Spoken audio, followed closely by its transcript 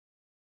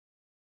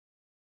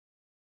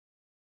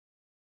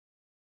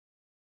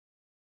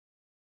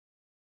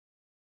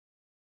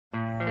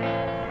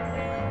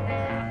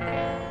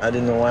I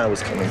didn't know why I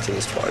was coming to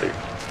this party.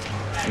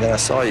 And then I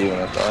saw you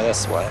and I thought,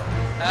 that's why.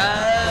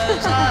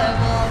 As I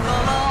walk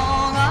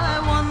along,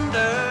 I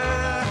wonder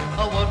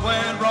what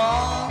went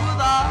wrong with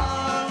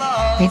our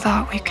love. We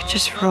thought we could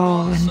just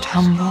roll and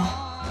tumble,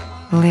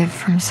 live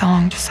from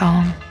song to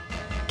song,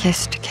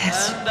 kiss to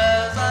kiss. And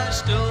as I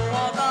still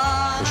walk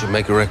on, We should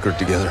make a record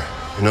together.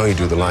 I know you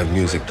do the live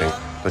music thing.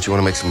 Don't you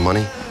want to make some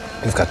money?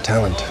 You've got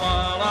talent.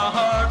 while our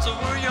hearts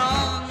were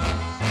young.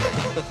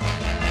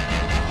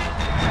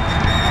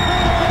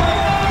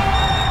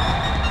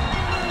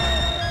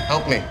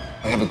 Help me.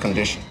 I have a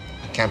condition.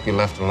 I can't be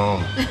left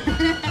alone.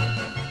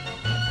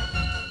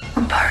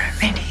 What part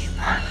of me do you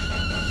want?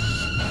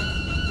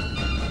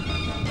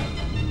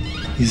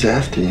 He's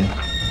after you.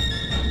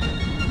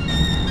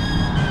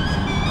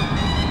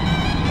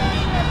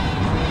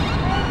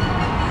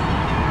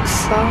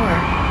 Slower.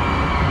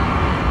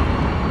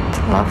 It's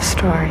a love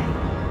story.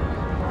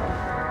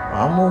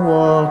 I'm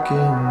walking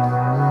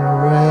in the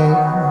rain.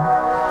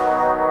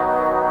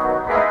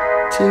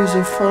 Tears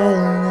are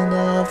falling and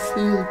I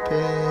feel the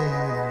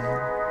pain.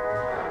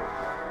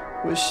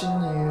 Wishing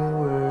you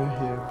were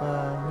here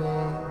by me.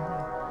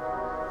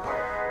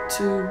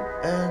 To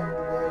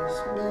endless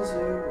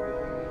misery.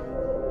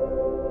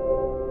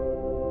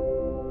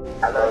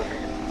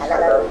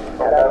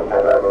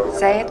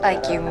 Say it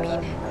like you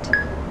mean it.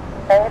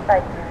 Say it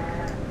like you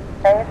mean it.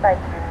 Say it like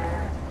you mean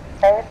it.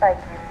 Say it like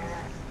you mean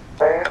it.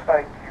 Say it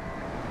like you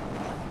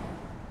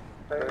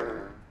mean it.